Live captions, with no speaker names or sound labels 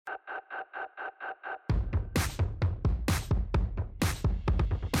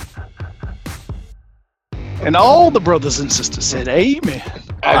And all the brothers and sisters said, "Amen."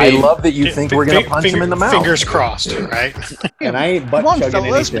 I love that you think we're going to punch him in the mouth. Fingers crossed, right? And I ain't butt Come on,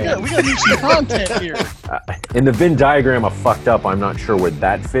 chugging fellas. anything. We got to do some content here. In the Venn diagram of fucked up, I'm not sure where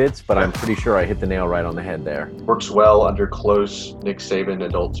that fits, but I'm pretty sure I hit the nail right on the head there. Works well under close Nick Saban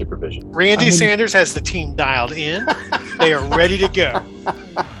adult supervision. Randy Sanders has the team dialed in. They are ready to go.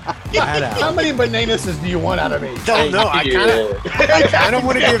 How many bananas do you want out of me? Don't know. I kind of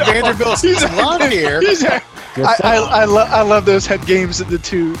want to give Vanderbilt some love here. I love those head games at the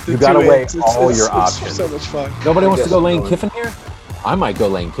two. You got to weigh all your it's options. so much fun. Nobody wants to go Lane Kiffin here? I might go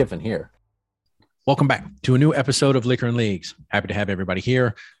Lane Kiffin here. Welcome back to a new episode of Liquor and Leagues. Happy to have everybody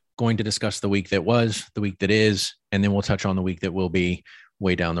here. Going to discuss the week that was, the week that is, and then we'll touch on the week that will be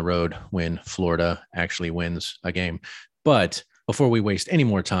way down the road when Florida actually wins a game. But before we waste any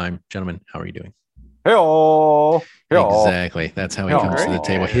more time, gentlemen, how are you doing? Hey-oh. Exactly. That's how he comes to the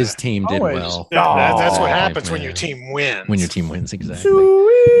table. His team did well. That's what happens when your team wins. When your team wins, exactly.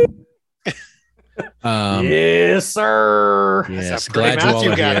 Yes, sir. Yes, That's a pretty glad you mouth all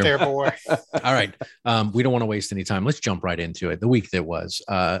you are got here. there, boy. All right. We don't want to waste any time. Let's jump right into it. The week that was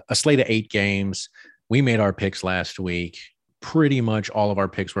a slate of 8 games. We made our picks last week. Pretty much all of our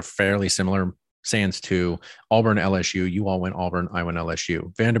picks were fairly similar. Sans 2, Auburn, LSU. You all went Auburn. I went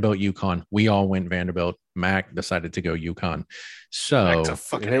LSU. Vanderbilt, UConn. We all went Vanderbilt. Mac decided to go UConn. So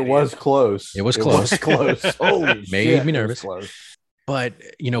it was close. It was close. Holy Made shit, me nervous. But,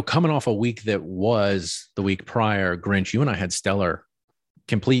 coming off a week that was the week prior, Grinch, you and I had stellar,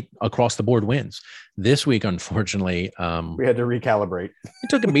 complete across the board wins. This week, unfortunately, we had to recalibrate. We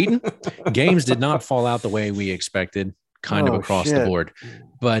took a beating. Games did not fall out the way we expected, kind of across the board.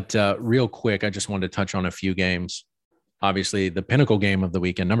 But real quick, I just wanted to touch on a few games. Obviously, the pinnacle game of the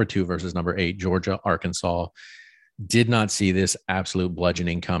weekend, number 2 versus number 8, Georgia, Arkansas. Did not see this absolute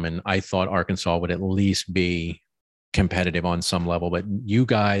bludgeoning coming. I thought Arkansas would at least be competitive on some level, but you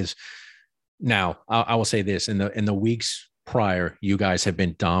guys, now I will say this, in the weeks prior, you guys have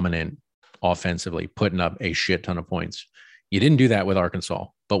been dominant offensively, putting up a shit ton of points. You didn't do that with Arkansas,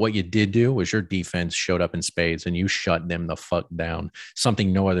 but what you did do was your defense showed up in spades and you shut them the fuck down.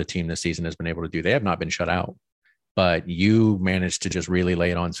 Something no other team this season has been able to do. They have not been shut out, but you managed to just really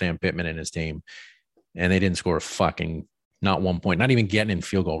lay it on Sam Pittman and his team, and they didn't score fucking not 1 point, not even getting in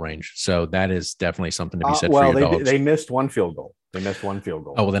field goal range. So that is definitely something to be said for your dogs. They missed one field goal.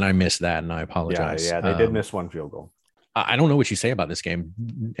 Oh, well, then I missed that, and I apologize. Yeah, they did miss one field goal. I don't know what you say about this game.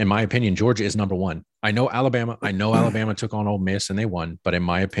 In my opinion, Georgia is number 1. I know Alabama took on Ole Miss and they won, but in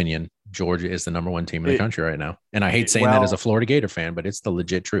my opinion, Georgia is the number 1 team in the country right now. And I hate saying that as a Florida Gator fan, but it's the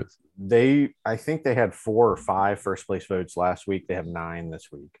legit truth. I think they had 4 or 5 first place votes last week. They have 9 this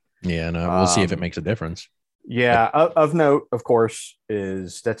week. Yeah, no, we'll see if it makes a difference. Yeah, of note, of course,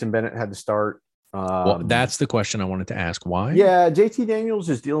 is Stetson Bennett had to start. Well, that's the question I wanted to ask. Why? Yeah, JT Daniels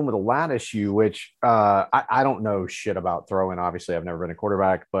is dealing with a lat issue, which I don't know shit about throwing. Obviously, I've never been a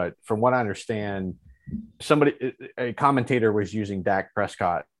quarterback, but from what I understand, a commentator was using Dak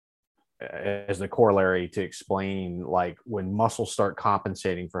Prescott as the corollary to explain, like, when muscles start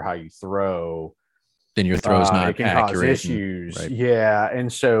compensating for how you throw, then your throw is not it can accurate. cause issues. Yeah,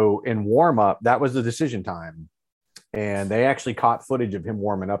 and so in warm up, that was the decision time. And they actually caught footage of him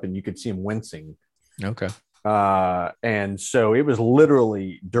warming up, and you could see him wincing. Okay. And so it was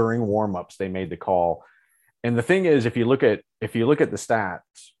literally during warmups they made the call. And the thing is, if you look at the stats,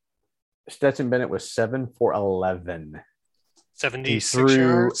 Stetson Bennett was 7 for 11. 76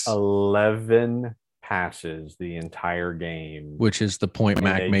 yards. 11 passes the entire game, which is the point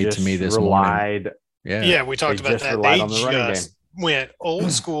Mac made to me this morning. Yeah, we talked about that. They just went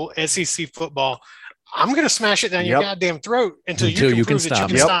old school SEC football. I'm going to smash it down your goddamn throat until you can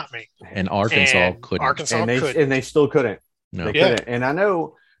stop me. And Arkansas couldn't. And they still couldn't. No. They couldn't. And I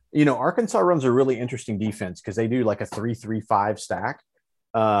know, Arkansas runs a really interesting defense because they do like a 3-3-5 stack.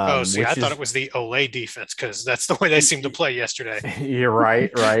 I thought it was the Olay defense because that's the way they seemed to play yesterday. You're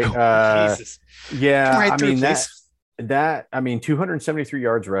right. Jesus. Yeah, 273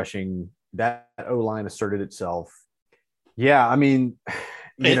 yards rushing. That O-line asserted itself. Yeah, I mean,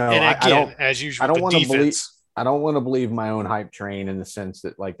 as usual, I don't want to believe my own hype train in the sense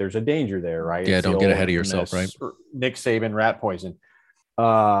that, like, there's a danger there, right? Yeah, don't get ahead of yourself, right? Nick Saban rat poison.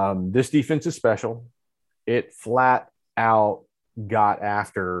 This defense is special. It flat out got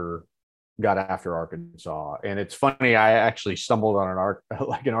after Arkansas, and it's funny. I actually stumbled on an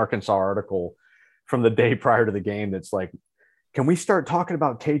Arkansas article from the day prior to the game that's like, "Can we start talking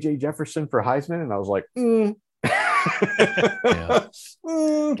about KJ Jefferson for Heisman?" And I was like,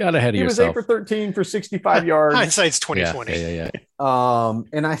 Got ahead of yourself. He was 8 for 13 for 65 yards. Hindsight's 2020. Yeah.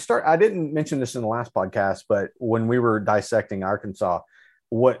 And I didn't mention this in the last podcast, but when we were dissecting Arkansas,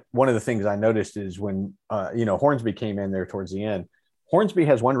 one of the things I noticed is when Hornsby came in there towards the end, Hornsby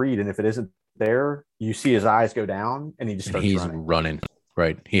has one read, and if it isn't there, you see his eyes go down, and he just starts running.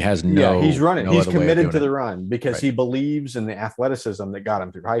 Right. He has he's running. No he's committed to the run because he believes in the athleticism that got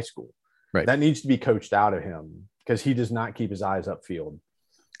him through high school. Right. That needs to be coached out of him because he does not keep his eyes upfield.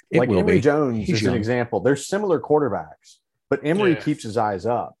 Like Emory Jones is an example. There's similar quarterbacks, but Emory keeps his eyes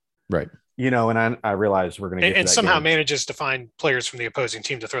up. Right. And I realize we're going to get and somehow manages to find players from the opposing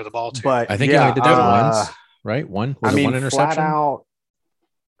team to throw the ball to. But I think he only did that once, right? One interception.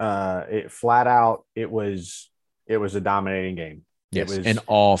 Flat out, it was a dominating game. Yes, it was in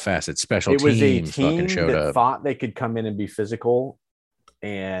all facets. Special teams was a team fucking showed that up. Thought they could come in and be physical,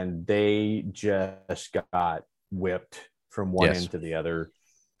 and they just got whipped from one end to the other.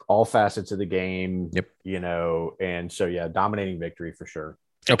 All facets of the game. Yep. And so dominating victory for sure.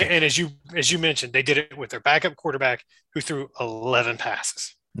 Okay. And as you mentioned, they did it with their backup quarterback who threw 11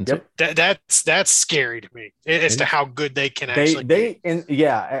 passes. Yep. That's scary to me as to how good they can actually be.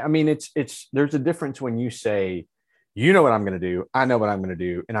 I mean, it's there's a difference when you say, you know what I'm going to do, I know what I'm going to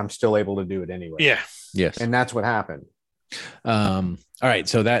do, and I'm still able to do it anyway. Yeah. Yes. And that's what happened. All right.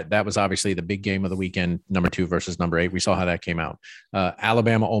 So that was obviously the big game of the weekend, number 2 versus number 8. We saw how that came out.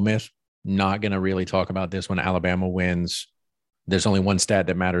 Alabama, Ole Miss, not going to really talk about this when Alabama wins. There's only one stat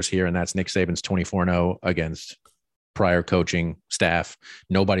that matters here, and that's Nick Saban's 24-0 against prior coaching staff.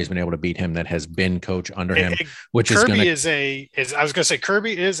 Nobody's been able to beat him that has been coach under him, which Kirby is I was going to say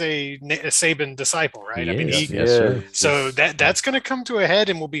Kirby is a Saban disciple, right? So that's going to come to a head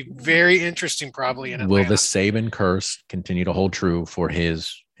and will be very interesting probably in Atlanta. Will the Saban curse continue to hold true for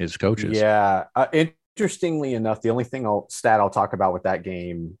his coaches? Yeah. Interestingly enough, the only stat I'll talk about with that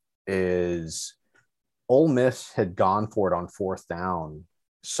game is Ole Miss had gone for it on 4th down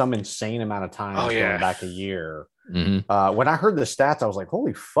some insane amount of time going back a year. Mm-hmm. When I heard the stats, I was like,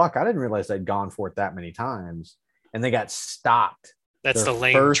 holy fuck, I didn't realize they'd gone for it that many times. And they got stopped. That's the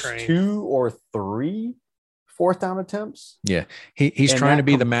lane first train. 2 or 3 4th down attempts. Yeah. He's trying to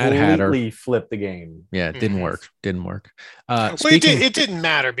be the Mad Hatter. Completely flipped the game. Yeah, it didn't work. It didn't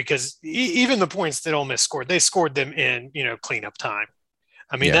matter because even the points that Ole Miss scored, they scored them in, cleanup time.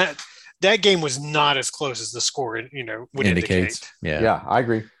 I mean, that game was not as close as the score, would indicate. Yeah, I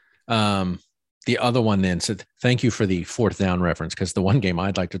agree. The other one then said, thank you for the 4th down reference, because the one game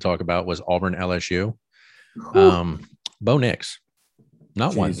I'd like to talk about was Auburn LSU. Bo Nix,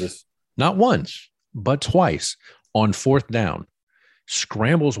 not once, but twice on 4th down,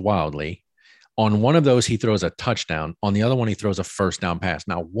 scrambles wildly. On one of those, he throws a touchdown. On the other one, he throws a 1st down pass.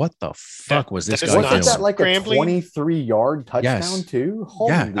 Now, what the fuck was this guy doing? Wasn't that like a 23-yard touchdown too?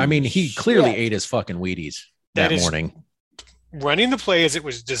 Holy I mean, he clearly ate his fucking Wheaties that morning. Running the play as it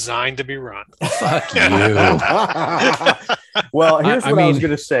was designed to be run. Fuck you. Well, here's what I was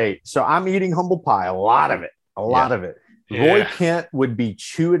going to say. So I'm eating humble pie, a lot of it. Roy Kent would be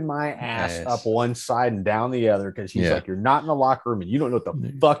chewing my ass up one side and down the other because he's like, you're not in the locker room and you don't know what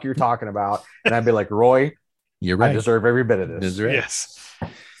the fuck you're talking about. And I'd be like, Roy, you're right. I deserve every bit of this. Yes.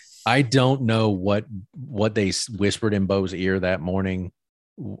 I don't know what they whispered in Bo's ear that morning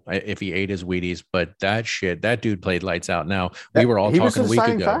if he ate his Wheaties, but that dude played lights out. Now we were all talking a week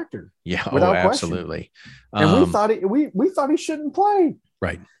ago. Factor, absolutely. And we thought he shouldn't play.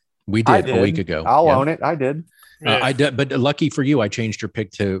 Right. We did a week ago. I'll own it. I did. I did, but lucky for you, I changed your pick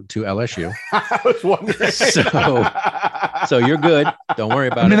to LSU. I was wondering. So you're good. Don't worry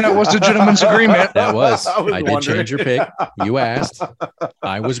about it. That was a gentleman's agreement. That was. I did change your pick. You asked.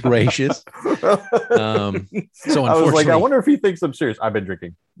 I was gracious. So unfortunately, I was like, I wonder if he thinks I'm serious. I've been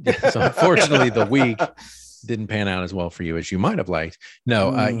drinking. So unfortunately, the week didn't pan out as well for you as you might have liked.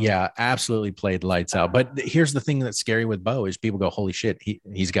 No, absolutely played lights out. But here's the thing that's scary with Bo is people go, holy shit,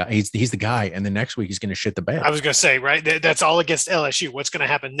 he's the guy. And the next week he's going to shit the bed. I was going to say, right. That's all against LSU. What's going to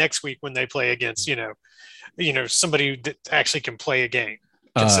happen next week when they play against, somebody that actually can play a game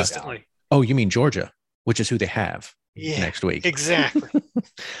consistently. Oh, you mean Georgia, which is who they have next week. Exactly.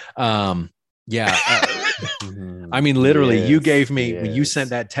 I mean, literally, you gave me when you sent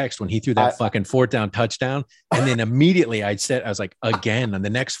that text when he threw that fucking 4th down touchdown, and then immediately I was like, again on the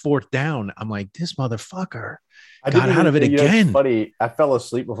next 4th down, I'm like, this motherfucker got out of it again. It's funny. I fell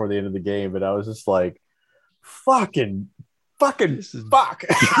asleep before the end of the game, but I was just like, fucking fucking fuck.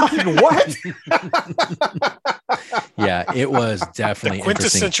 What? Yeah, it was definitely the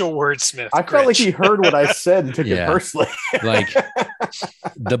quintessential wordsmith. I felt like he heard what I said and took it personally. Like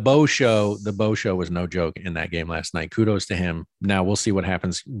the Bo show was no joke in that game last night. Kudos to him. Now we'll see what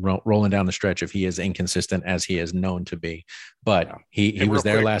happens rolling down the stretch if he is inconsistent as he is known to be. But he was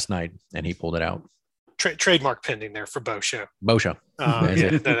there last night and he pulled it out. Trademark pending there for Bo show. Bo show.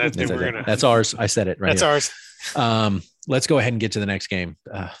 That's ours. I said it right. That's ours. Let's go ahead and get to the next game.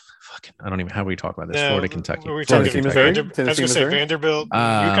 I don't even how we talk about this. Florida, Kentucky. Were we talking I was going to say Vanderbilt,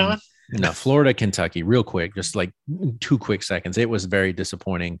 UConn. No, Florida, Kentucky. Real quick, just like 2 quick seconds. It was very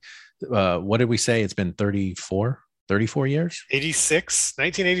disappointing. What did we say? It's been 34 years.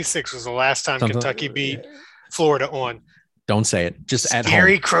 1986 was the last time Kentucky beat Florida on. Don't say it. Just at home.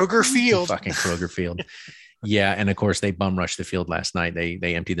 Scary Kroger Field. Fucking Kroger Field. Yeah, and of course they bum rushed the field last night.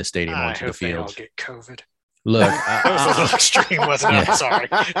 They emptied the stadium onto the field. They all get COVID. Look, that was a little extreme, wasn't it? I'm sorry.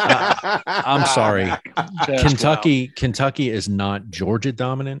 I'm sorry. Kentucky is not Georgia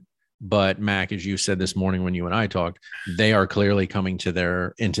dominant, but Mac, as you said this morning when you and I talked, they are clearly coming into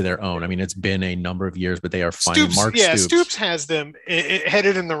their own. I mean, it's been a number of years, but they are finding Mark Stoops. Stoops has them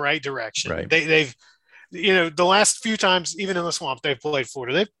headed in the right direction. Right. They've the last few times, even in the swamp, they've played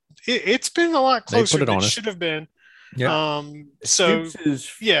Florida. It's been a lot closer than it should have been. Yeah. Stoops is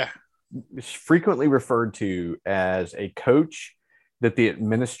frequently referred to as a coach that the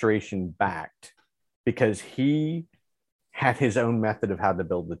administration backed because he had his own method of how to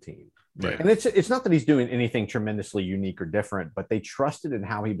build the team. Right. And it's not that he's doing anything tremendously unique or different, but they trusted in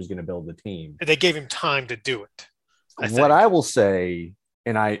how he was going to build the team. They gave him time to do it. What I will say,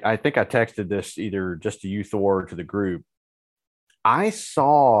 and I think I texted this either just to you, Thor, or to the group, I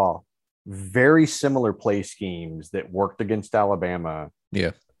saw very similar play schemes that worked against Alabama.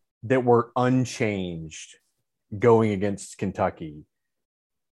 Yeah. That were unchanged going against Kentucky.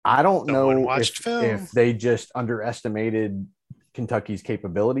 I don't know if they just underestimated Kentucky's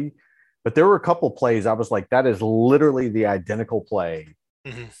capability, but there were a couple plays I was like, that is literally the identical play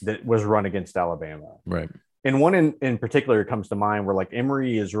that was run against Alabama. Right. And one in particular comes to mind where like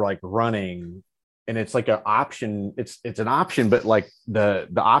Emory is like running and it's like an option. It's an option, but like the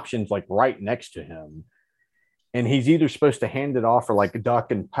option's like right next to him. And he's either supposed to hand it off or like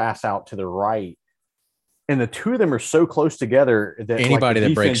duck and pass out to the right. And the two of them are so close together that anybody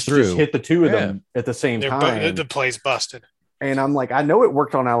that breaks through just hit the two of them at the same time. The play's busted. And I'm like, I know it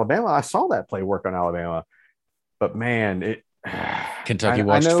worked on Alabama. I saw that play work on Alabama. But man, Kentucky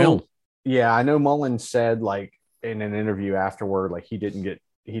watched film. Yeah, I know Mullen said like in an interview afterward, like he didn't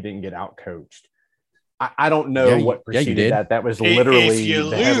get out coached. I don't know what preceded that. That was literally if you the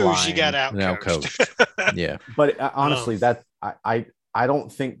lose, headline. you got out coached. Yeah, but honestly, I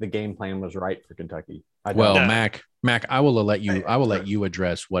don't think the game plan was right for Kentucky. Mac, I will let you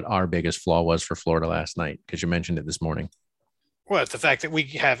address what our biggest flaw was for Florida last night because you mentioned it this morning. What, the fact that we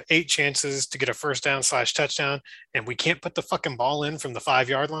have 8 chances to get a first down / touchdown and we can't put the fucking ball in from the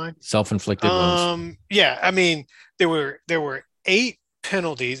 5-yard line? Self-inflicted wounds. Yeah, I mean there were 8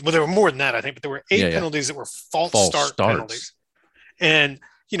 penalties. Well, there were more than that, I think, but there were 8 penalties that were false start penalties. And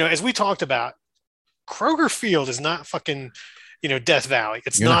as we talked about, Kroger Field is not fucking Death Valley.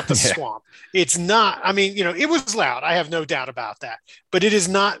 It's not the swamp. It's not, I mean, it was loud. I have no doubt about that, but it is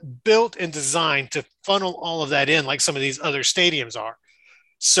not built and designed to funnel all of that in like some of these other stadiums are.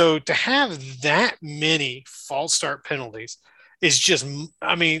 So to have that many false start penalties is just,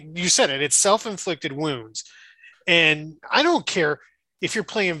 I mean, you said it, it's self-inflicted wounds. And I don't care if you're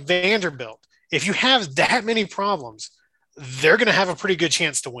playing Vanderbilt, if you have that many problems, they're going to have a pretty good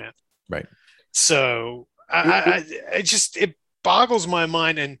chance to win. Right. So it boggles my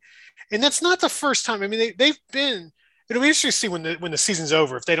mind. And that's not the first time. I mean, they've been, it'll be interesting to see when the season's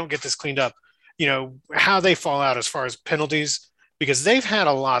over, if they don't get this cleaned up, how they fall out as far as penalties, because they've had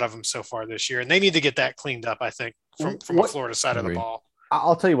a lot of them so far this year and they need to get that cleaned up, I think, from the Florida side of the ball.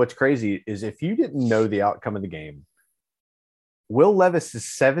 I'll tell you what's crazy is if you didn't know the outcome of the game, Will Levis is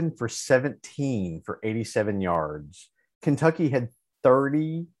 7 for 17 for 87 yards. Kentucky had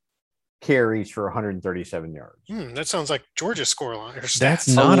 30 carries for 137 yards. That sounds like Georgia's scoreline. That's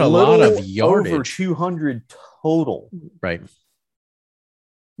not a lot of yardage. Over 200 total. Right.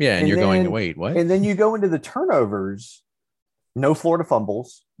 Yeah, and you're going to wait, what? And then you go into the turnovers. No Florida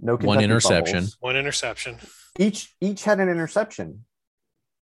fumbles. No Kentucky one interception. Fumbles. One interception. Each had an interception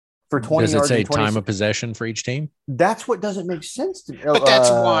for 20 yards. Does it say time of possession for each team? That's what doesn't make sense to me. But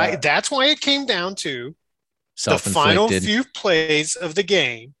that's why it came down to the final few plays of the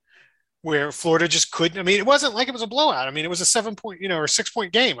game where Florida just couldn't. I mean, it wasn't like it was a blowout. I mean, it was a 7-point, or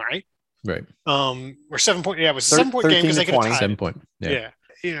 6-point game, right? Right. Or 7 point. Yeah, it was a 7 point game because they could have tied. 7 point. Yeah.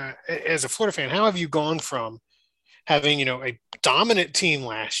 As a Florida fan, how have you gone from having, a dominant team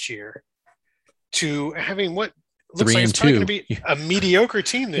last year to having what looks like it's probably going to be a mediocre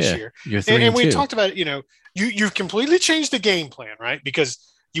team this year? You're 3 and we talked about it, you've completely changed the game plan, right? Because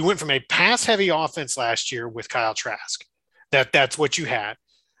you went from a pass heavy offense last year with Kyle Trask. That's what you had,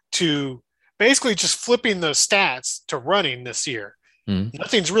 to basically just flipping the stats to running this year. Mm-hmm.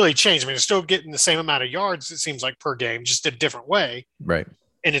 Nothing's really changed. I mean, you're still getting the same amount of yards, it seems like, per game, just a different way. Right.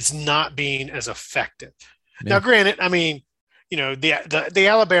 And it's not being as effective. Yeah. Now, granted, I mean, the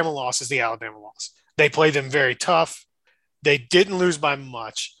Alabama loss is the Alabama loss. They played them very tough. They didn't lose by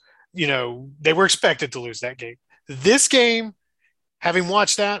much. They were expected to lose that game. This game, having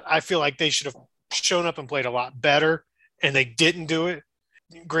watched that, I feel like they should have shown up and played a lot better, and they didn't do it.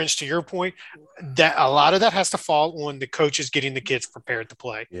 Grinch, to your point, that a lot of that has to fall on the coaches getting the kids prepared to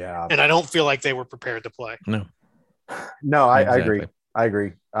play. Yeah. And I don't feel like they were prepared to play. No, I agree. I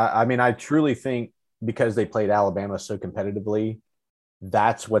agree. I mean, I truly think because they played Alabama so competitively,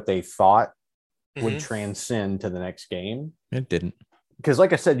 that's what they thought would transcend to the next game. It didn't. Because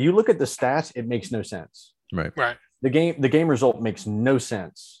like I said, you look at the stats, it makes no sense. Right. The game result makes no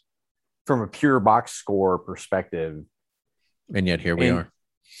sense from a pure box score perspective. And yet here we are.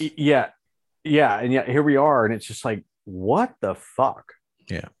 Yeah. And yet here we are. And it's just like, what the fuck?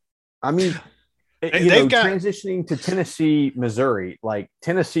 Yeah. I mean, transitioning to Tennessee, Missouri, like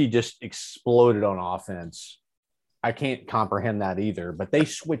Tennessee just exploded on offense. I can't comprehend that either, but they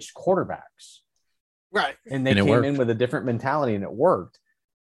switched quarterbacks. Right. And they came in with a different mentality, and it worked.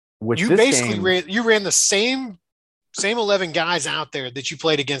 You basically ran the same 11 guys out there that you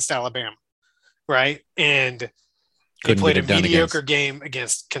played against Alabama, right? And they played a mediocre game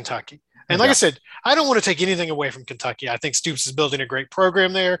against Kentucky. And like I said, I don't want to take anything away from Kentucky. I think Stoops is building a great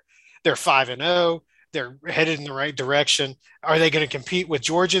program there. They're 5-0. They're headed in the right direction. Are they going to compete with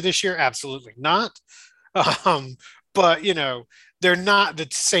Georgia this year? Absolutely not. But they're not the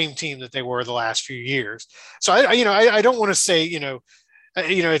same team that they were the last few years. So I don't want to say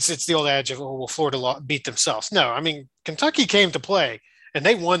it's the old adage of, will Florida beat themselves? No, I mean, Kentucky came to play and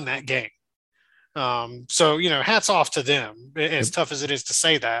they won that game. So hats off to them. As tough as it is to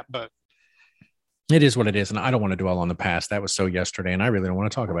say that, but it is what it is, and I don't want to dwell on the past. That was so yesterday, and I really don't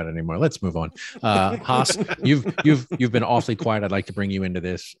want to talk about it anymore. Let's move on. Haas, you've been awfully quiet. I'd like to bring you into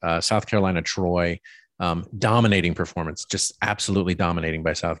this. South Carolina, Troy, dominating performance, just absolutely dominating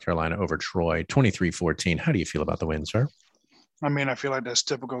by South Carolina over Troy, 23-14. How do you feel about the win, sir? I mean, I feel like that's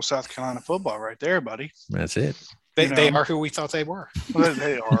typical South Carolina football right there, buddy. That's it. They are who we thought they were. Well,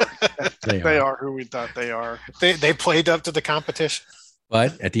 they are. They are who we thought they are. They played up to the competition.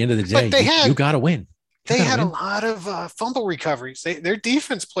 But at the end of the day, you got to win. They had a lot of fumble recoveries. Their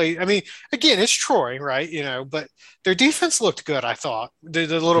defense played. I mean, again, it's Troy, right? But their defense looked good. I thought the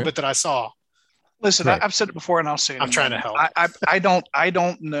little bit that I saw. Listen, right. I've said it before, and I'll say it. I'm trying to help. I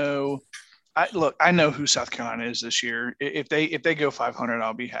don't know. I know who South Carolina is this year. If they go 500,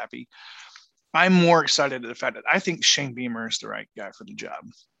 I'll be happy. I'm more excited at the fact that I think Shane Beamer is the right guy for the job.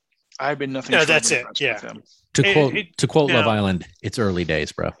 I've been nothing. No, that's it. Yeah. With him. To quote Love Island, it's early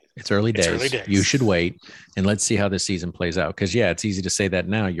days, bro. It's early days. You should wait and let's see how this season plays out. Because it's easy to say that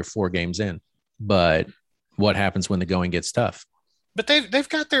now. You're 4 games in, but what happens when the going gets tough? But they've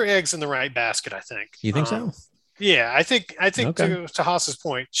got their eggs in the right basket, I think. You think so? Yeah, I think okay. To Haas's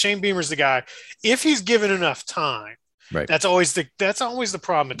point, Shane Beamer's the guy. If he's given enough time, right. That's always the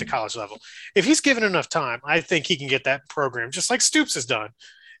problem at the college level. If he's given enough time, I think he can get that program, just like Stoops has done,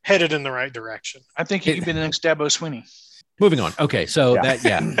 headed in the right direction. I think he could be the next Dabo Swinney. Moving on. Okay, so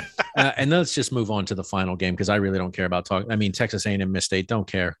and let's just move on to the final game because I really don't care about talking. I mean, Texas A&M, Miss State, don't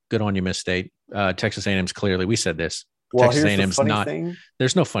care. Good on you, Miss State. Texas A&M's clearly, we said this. Well, Texas here's A&M's the funny not. Thing.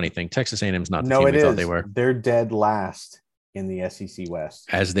 There's no funny thing. Texas A&M's not the team we thought they were. They're dead last in the SEC West,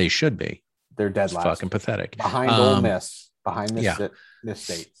 as they should be. They're dead last. Fucking pathetic. Behind Ole Miss. Behind Miss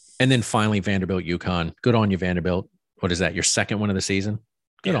State. And then finally Vanderbilt, UConn. Good on you, Vanderbilt. What is that? Your second win of the season?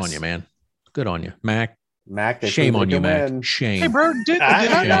 Good on you, man. Good on you, Mac. Shame on you, Mac. Win. Shame. Hey, bro, did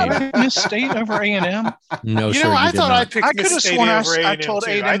I not pick Miss State over A&M? No, sir. I thought I picked Miss State over A&M. I told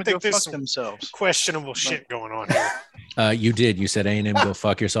A&M to go fuck some themselves. Questionable shit going on here. You did. You said A&M, go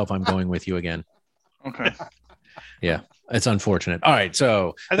fuck yourself. I'm going with you again. Okay. Yeah, it's unfortunate. All right,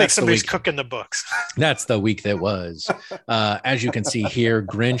 so I think somebody's cooking the books. That's the week that was. As you can see here,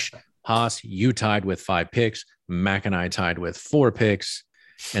 Grinch, Haas, you tied with 5 picks. Mac and I tied with 4 picks.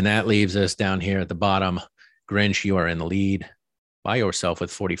 And that leaves us down here at the bottom. Grinch, you are in the lead by yourself with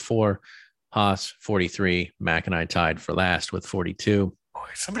 44. Haas, 43. Mac and I tied for last with 42.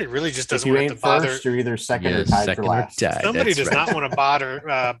 Somebody really just If doesn't you want ain't to bother. first, you're either second Yeah, or tied second for or last. tied. Somebody That's does right. not want to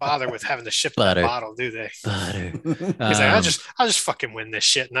bother with having to ship that bottle, do they? Butter. He's like, I'll just fucking win this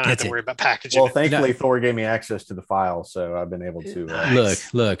shit and not have That's to it. worry about packaging. Well, it. thankfully, Thor gave me access to the file, so I've been able to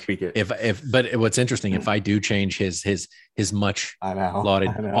Nice. Look. tweak it. But what's interesting, if I do change his much I know. lauded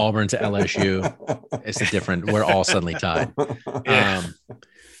Auburn to LSU, it's a different. We're all suddenly tied. Yeah.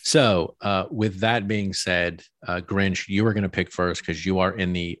 So with that being said, Grinch, you are going to pick first because you are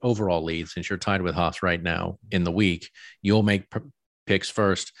in the overall lead. Since you're tied with Haas right now in the week, you'll make picks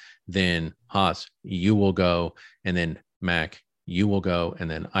first. Then Haas, you will go, and then Mac, you will go,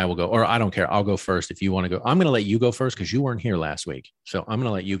 and then I will go. Or I don't care. I'll go first if you want to go. I'm going to let you go first because you weren't here last week. So I'm going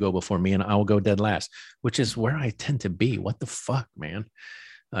to let you go before me, and I will go dead last, which is where I tend to be. What the fuck, man?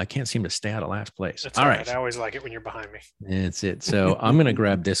 I can't seem to stay out of last place. That's all right. I always like it when you're behind me. That's it. So I'm going to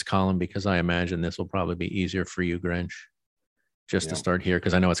grab this column because I imagine this will probably be easier for you, Grinch, just to start here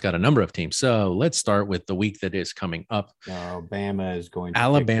because I know it's got a number of teams. So let's start with the week that is coming up. Alabama is going to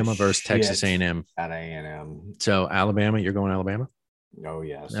Alabama versus Texas A&M. At A&M. So Alabama, you're going Alabama? Oh,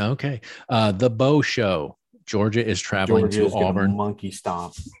 yes. Okay. The Bow Show. Georgia is traveling to Auburn. Monkey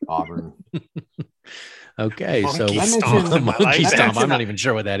stomp Auburn. Okay, monkey so stomp. monkey stomp. I'm not even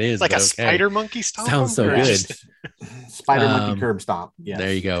sure what that is. Like a okay. spider monkey stomp. Sounds so good. Spider monkey curb stomp. Yes.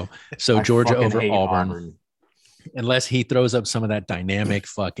 There you go. So Georgia over Auburn. Unless he throws up some of that dynamic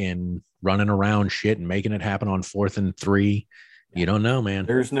fucking running around shit and making it happen on 4th and 3. You don't know, man.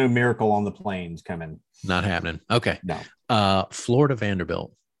 There's no miracle on the plains coming. Not happening. Okay. No. Florida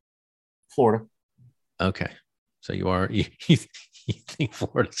Vanderbilt. Florida. Okay. So you think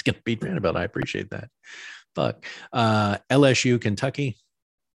Florida's going to beat Vanderbilt. I appreciate that. Fuck. LSU, Kentucky.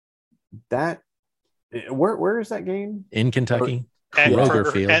 Where is that game? In Kentucky. At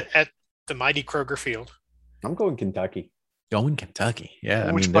Kroger Field. At the mighty Kroger Field. I'm going Kentucky. Going Kentucky.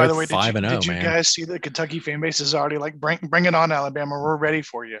 Yeah. Which, I mean, by the way, 5-0, did you guys see the Kentucky fan base is already like, bring it on, Alabama. We're ready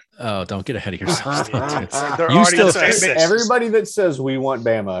for you. Oh, don't get ahead of yourself. Everybody that says we want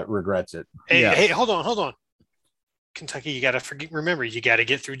Bama regrets it. Hey, hold on. Kentucky, you got to remember, you got to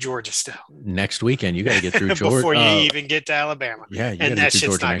get through Georgia still. Next weekend, you got to get through Georgia. Before you even get to Alabama. Yeah. And that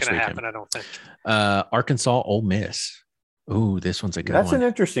shit's not going to happen, I don't think. Arkansas, Ole Miss. Ooh, this one's a good one. That's an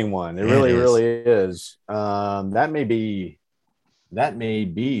interesting one. It really is. That may be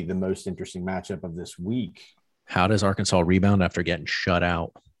the most interesting matchup of this week. How does Arkansas rebound after getting shut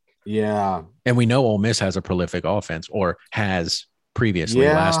out? Yeah. And we know Ole Miss has a prolific offense, or has previously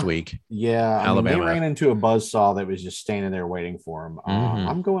last week. Yeah. Alabama. They ran into a buzzsaw that was just standing there waiting for them.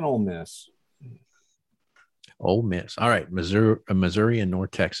 I'm going Ole Miss. Ole Miss. All right. Missouri and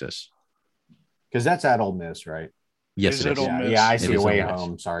North Texas. Because that's at Ole Miss, right? Yes, it is. Yeah, I see away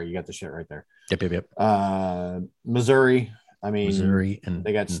home. Sorry, you got the shit right there. Yep. Missouri. I mean, Missouri, and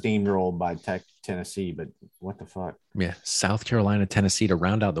they got steamrolled by Tennessee, but what the fuck? Yeah, South Carolina, Tennessee to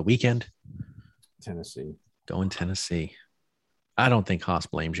round out the weekend. Tennessee. Going Tennessee. I don't think Haas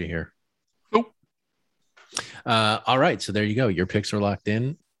blames you here. Nope. All right, so there you go. Your picks are locked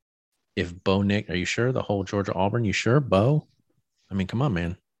in. If Bo Nick, are you sure? The whole Georgia Auburn, you sure, Bo? I mean, come on,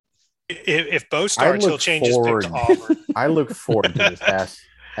 man. If Bo starts, he'll change his pick to Auburn. I look forward to this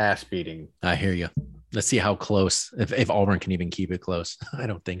ass beating. I hear you. Let's see how close, if Auburn can even keep it close. I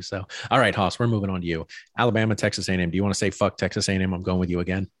don't think so. All right, Haas, we're moving on to you. Alabama, Texas A&M. Do you want to say fuck Texas A&M? I'm going with you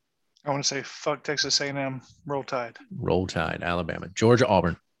again. I want to say fuck Texas A&M. Roll Tide. Roll Tide. Alabama. Georgia,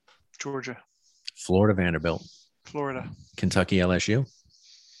 Auburn. Georgia. Florida, Vanderbilt. Florida. Kentucky, LSU.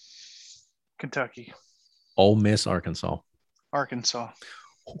 Kentucky. Ole Miss, Arkansas. Arkansas.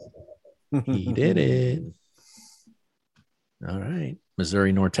 He did it. All right.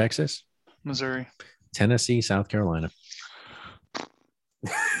 Missouri, North Texas. Missouri. Tennessee, South Carolina.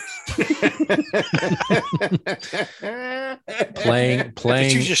 playing.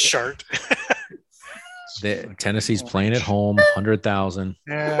 Did you just shart? Tennessee's playing at home, 100,000.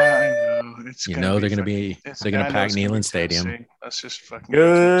 Yeah, I know. They're going to pack Neyland Stadium. That's just fucking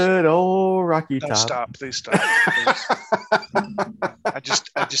good old Rocky Top. Stop, please stop. Please.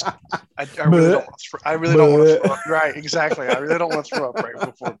 I really don't want to throw up. Right, exactly. I really don't want to throw up right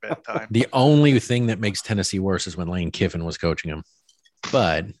before bedtime. The only thing that makes Tennessee worse is when Lane Kiffin was coaching them.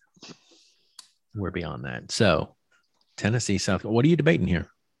 But we're beyond that. So Tennessee, South. What are you debating here?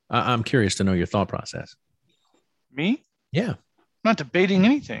 I'm curious to know your thought process. Me? Yeah. I'm not debating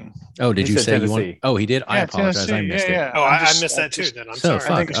anything. Oh, did you say Tennessee. you want? Oh, he did. I apologize. Tennessee. I missed it. Oh, I missed that too. Then I'm sorry.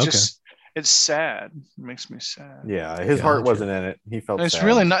 Fuck. I think it's sad. It makes me sad. Yeah, his heart wasn't in it. He felt it's sad.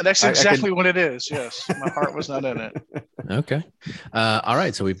 really not. That's exactly what it is. Yes, my heart was not in it. Okay. All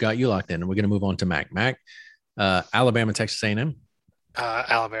right. So we've got you locked in, and we're going to move on to Mac. Alabama, Texas A&M.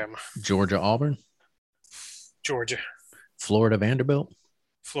 Alabama. Georgia, Auburn. Georgia. Florida, Vanderbilt.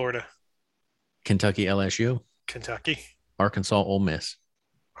 Florida. Kentucky, LSU. Kentucky. Arkansas, Ole Miss.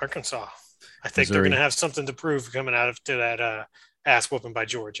 Arkansas. I think Missouri. they're going to have something to prove coming out of to that ass whooping by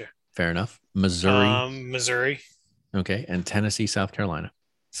Georgia. Fair enough. Missouri. Missouri. Okay. And Tennessee, South Carolina.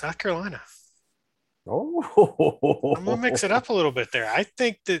 South Carolina. Oh, I'm going to mix it up a little bit there. I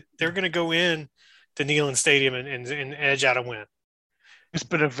think that they're going to go in to Neyland Stadium and edge out a win. It's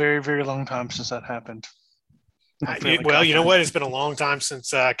been a very, very long time since that happened. Well, you know what? It's been a long time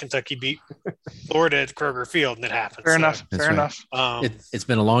since Kentucky beat Florida at Kroger Field, and it happened. Fair enough. Fair enough. It's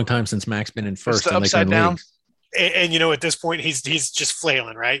been a long time since Mac's been in first. It's the upside down. And you know, at this point, he's just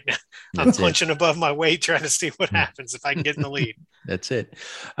flailing, right? I'm punching above my weight, trying to see what happens if I can get in the lead. That's it.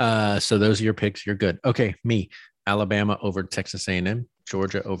 So those are your picks. You're good. Okay, me. Alabama over Texas A&M,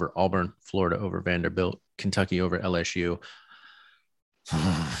 Georgia over Auburn, Florida over Vanderbilt, Kentucky over LSU.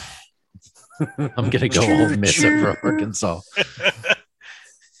 I'm gonna go Ole Miss over Arkansas.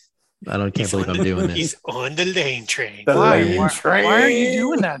 Can't believe I'm doing this. He's on the lane train. Why are you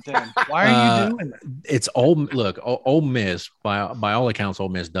doing that then? Why are you doing that? It's Ole Miss, by all accounts, Ole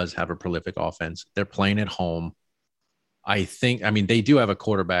Miss does have a prolific offense. They're playing at home. I mean, they do have a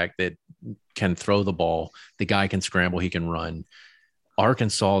quarterback that can throw the ball. The guy can scramble. He can run.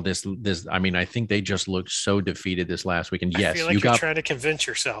 Arkansas, I think they just looked so defeated this last week. And yes, I feel like you're trying to convince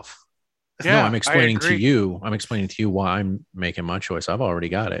yourself. Yeah, no, I'm explaining to you. I'm explaining to you why I'm making my choice. I've already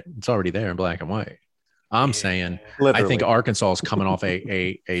got it. It's already there in black and white. I'm saying, literally. I think Arkansas is coming off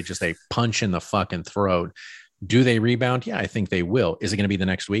just a punch in the fucking throat. Do they rebound? Yeah, I think they will. Is it going to be the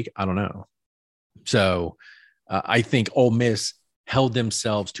next week? I don't know. So I think Ole Miss held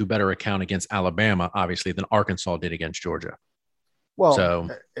themselves to better account against Alabama, obviously, than Arkansas did against Georgia. Well, so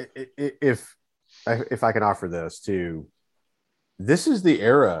if I can offer this too, this is the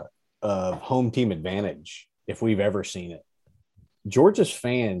era of home team advantage if we've ever seen it. Georgia's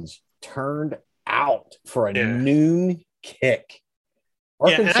fans turned out for a noon kick.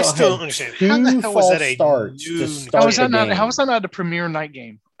 Arkansas and I still don't understand. How the hell was that a noon? How was that not a premier night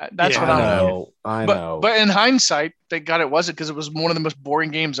game? That's what I know. But in hindsight, thank God it wasn't, because it was one of the most boring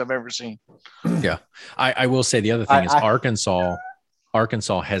games I've ever seen. Yeah. I will say the other thing is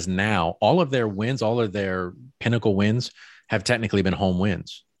Arkansas has now, all of their wins, all of their pinnacle wins have technically been home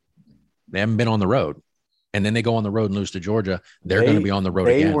wins. They haven't been on the road. And then they go on the road and lose to Georgia. They're going to be on the road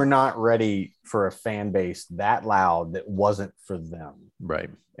again. They were not ready for a fan base that loud that wasn't for them. Right.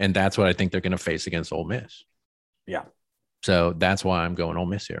 And that's what I think they're going to face against Ole Miss. Yeah. So that's why I'm going Ole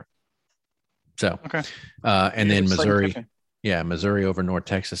Miss here. So, okay. And then Missouri. Yeah, Missouri over North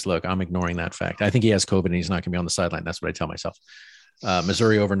Texas. Look, I'm ignoring that fact. I think he has COVID and he's not going to be on the sideline. That's what I tell myself.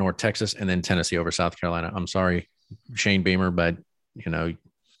 Missouri over North Texas, and then Tennessee over South Carolina. I'm sorry, Shane Beamer, but,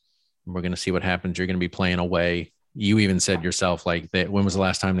 we're going to see what happens. You're going to be playing away. You even said yourself, when was the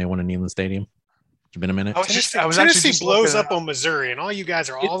last time they won in Neyland Stadium? It's been a minute. Tennessee blows up on Missouri, and all you guys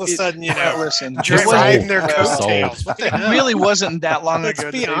are all of a sudden, riding their coattails. It really wasn't that long ago.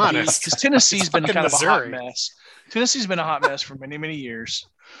 Let's be honest. Because Tennessee's been kind of a hot mess. Tennessee's been a hot mess for many, many years.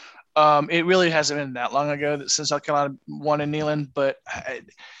 It really hasn't been that long ago that since South Carolina won in Neyland, but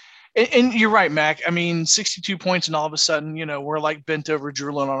and you're right, Mac. I mean, 62 points, and all of a sudden, we're like bent over,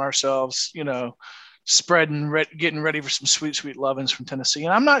 drooling on ourselves, spreading, getting ready for some sweet, sweet lovin's from Tennessee.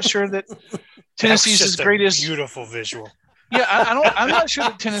 And I'm not sure that Tennessee's as great as beautiful visual. Yeah, I'm not sure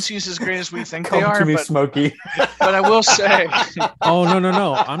that Tennessee's as great as we think they are. To me, Smokey. But I will say. Oh,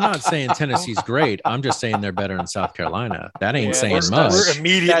 no. I'm not saying Tennessee's great. I'm just saying they're better in South Carolina. That ain't saying much. We're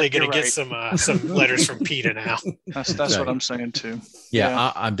immediately going to get some letters from PETA now. That's what I'm saying too.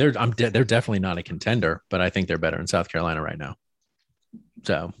 Yeah. They're definitely not a contender, but I think they're better in South Carolina right now.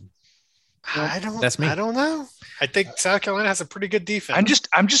 So. That's me. I don't know. I think South Carolina has a pretty good defense.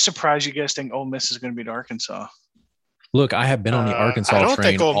 I'm just surprised you guys think Ole Miss is going to beat Arkansas. Look, I have been on the Arkansas train all season.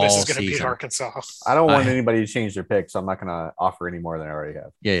 I don't think Ole Miss is going to beat Arkansas. I don't want anybody to change their pick, so I'm not going to offer any more than I already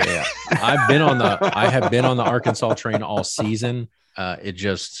have. Yeah. I have been on the Arkansas train all season. I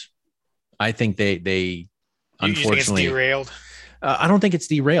think they unfortunately it's derailed. I don't think it's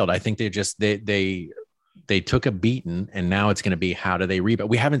derailed. I think they took a beating, and now it's going to be how do they rebound?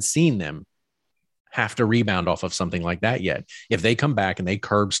 We haven't seen them have to rebound off of something like that yet. If they come back and they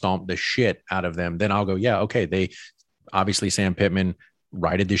curb stomp the shit out of them, then I'll go, yeah, okay. Obviously, Sam Pittman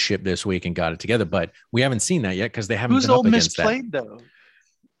righted the ship this week and got it together, but we haven't seen that yet because they haven't been up against that. Who's Ole Miss played though?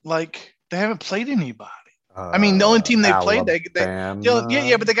 They haven't played anybody. I mean, the only team they played, but they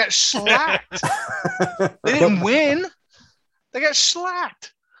got slacked. They didn't win. They got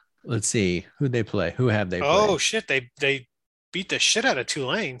slacked. Let's see who they play. Who have they played? Oh shit! They beat the shit out of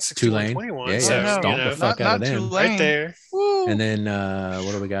Tulane, 61-21. Yeah, so, stomp the fuck out of them. Right there. Woo. And then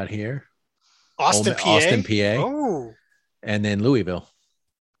what do we got here? Austin, PA. Oh. And then Louisville.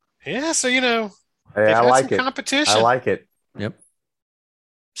 Yeah, so I like it. Competition. I like it. Yep.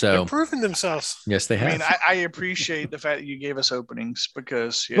 So they're proving themselves. Yes, they have. I mean, I appreciate the fact that you gave us openings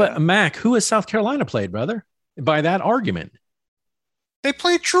because. Yeah. But Mac, who has South Carolina played, brother? By that argument, they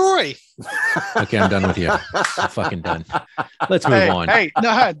played Troy. Okay, I'm done with you. I'm fucking done. Let's move on. Hey,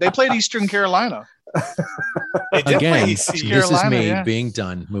 no, they played Eastern Carolina. They did Again, play this is me being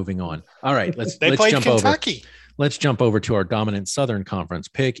done. Moving on. All right, let's jump Kentucky. over. Let's jump over to our dominant Southern Conference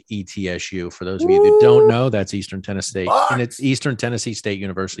pick, ETSU. For those of you that don't know, that's Eastern Tennessee, and it's Eastern Tennessee State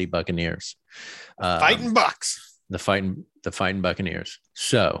University Buccaneers. Fighting Bucks. The fighting Buccaneers.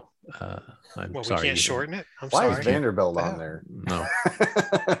 So, I'm sorry. We can't shorten it. Why is Vanderbilt on there? No.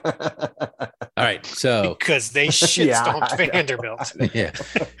 All right, so because they shit stomped Vanderbilt. Yeah,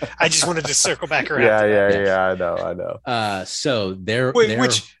 I just wanted to circle back around. Yeah. I know. So they're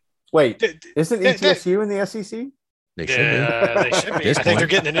Wait, isn't ETSU in the SEC? They should be. They should be. I think they're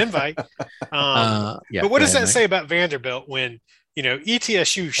getting an invite. But what does that say about Vanderbilt when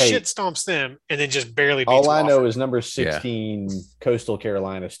ETSU shit stomps them and then just barely beats all I know Wofford? is number 16 Coastal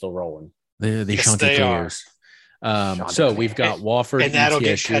Carolina is still rolling. They Chanticleers. So we've got Wofford and that'll ETSU.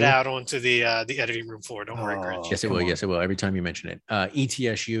 get cut out onto the editing room floor. Don't worry, Grinch. Yes, it will. Yes, it will. Every time you mention it.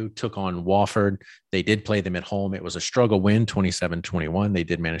 ETSU took on Wofford. They did play them at home. It was a struggle win, 27-21. They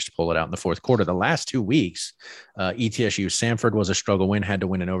did manage to pull it out in the fourth quarter. The last 2 weeks, ETSU Samford was a struggle win, had to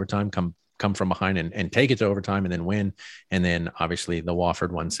win in overtime, come from behind and take it to overtime and then win. And then obviously the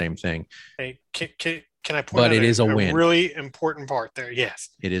Wofford one, same thing. Hey, can I point out it is a win. Really important part there? Yes,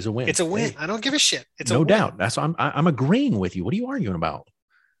 it is a win. It's a win. I don't give a shit. It's no a win. doubt. That's what I'm agreeing with you. What are you arguing about?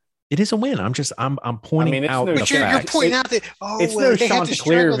 It is a win. I'm pointing out. But you're pointing out that it's no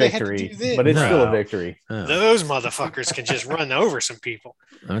Chanticleer victory, but it's still a victory. Those motherfuckers can just run over some people.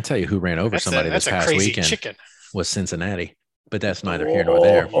 I'm gonna tell you who ran over somebody this past weekend. Chicken. Was Cincinnati, but that's neither here nor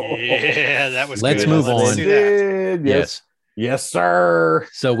there. Yeah, that was. Let's good. move on. Yes. Yes, sir.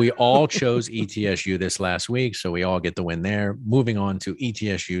 So we all chose ETSU this last week, so we all get the win there. Moving on to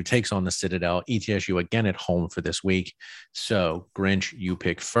ETSU takes on the Citadel. ETSU again at home for this week. So Grinch, you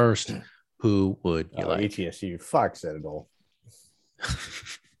pick first. Who would you like? ETSU. Fuck Citadel.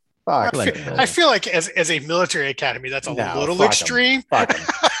 Fuck. I feel like as a military academy, that's a little extreme.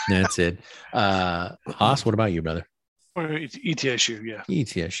 That's it. Haas, what about you, brother? ETSU, yeah.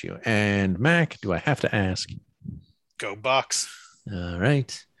 ETSU. And Mac, do I have to ask? Go Bucks. All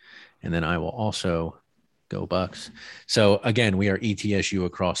right. And then I will also go Bucks. So again, we are ETSU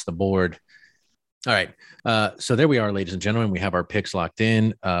across the board. All right. So there we are, ladies and gentlemen. We have our picks locked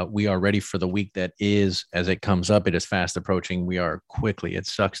in. We are ready for the week that is as it comes up. It is fast approaching. We are quickly, it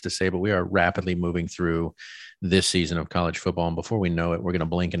sucks to say, but we are rapidly moving through this season of college football. And before we know it, we're going to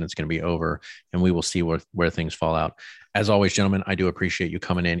blink and it's going to be over and we will see where things fall out. As always, gentlemen, I do appreciate you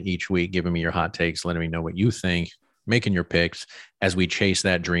coming in each week, giving me your hot takes, letting me know what you think, making your picks as we chase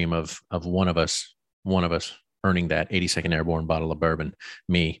that dream of one of us earning that 82nd Airborne bottle of bourbon,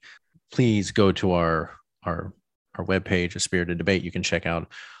 me. Please go to our webpage, A Spirited Debate. You can check out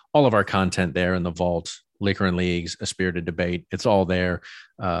all of our content there in the vault, Liquor and Leagues, A Spirited Debate. It's all there.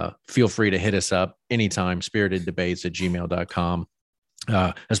 Feel free to hit us up anytime, spiriteddebates@gmail.com.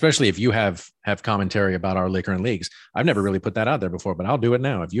 Especially if you have commentary about our Liquor and Leagues. I've never really put that out there before, but I'll do it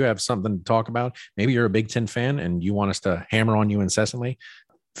now. If you have something to talk about, maybe you're a Big Ten fan and you want us to hammer on you incessantly,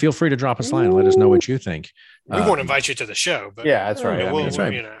 feel free to drop us a line and let us know what you think. We won't invite you to the show, but yeah, that's right. That's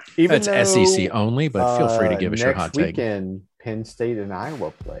right. Even that's SEC only, but feel free to give us your hot take. Next weekend, Penn State and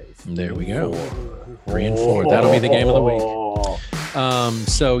Iowa plays. There we go. 3 and 4. That'll be the game of the week.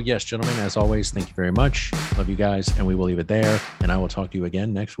 So yes, gentlemen, as always, thank you very much. Love you guys, and we will leave it there. And I will talk to you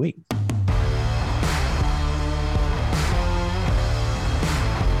again next week.